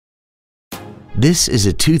This is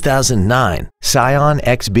a 2009 Scion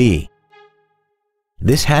XB.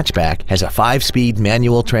 This hatchback has a 5-speed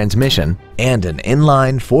manual transmission and an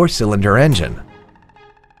inline 4-cylinder engine.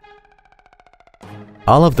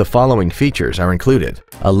 All of the following features are included: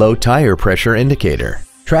 a low tire pressure indicator,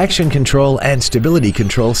 traction control and stability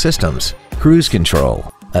control systems, cruise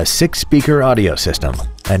control, a 6-speaker audio system,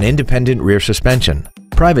 an independent rear suspension,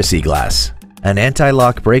 privacy glass, an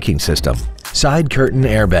anti-lock braking system, side curtain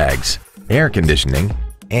airbags, air conditioning,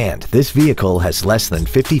 and this vehicle has less than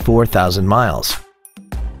 54,000 miles.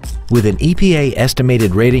 With an EPA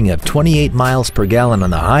estimated rating of 28 miles per gallon on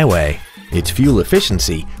the highway, its fuel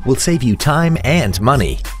efficiency will save you time and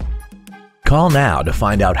money. Call now to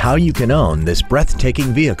find out how you can own this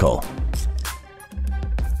breathtaking vehicle.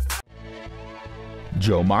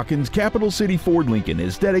 Joe Machens Capital City Ford Lincoln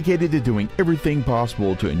is dedicated to doing everything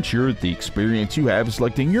possible to ensure that the experience you have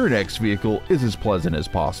selecting your next vehicle is as pleasant as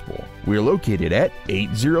possible. We're located at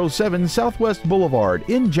 807 Southwest Boulevard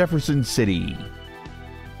in Jefferson City.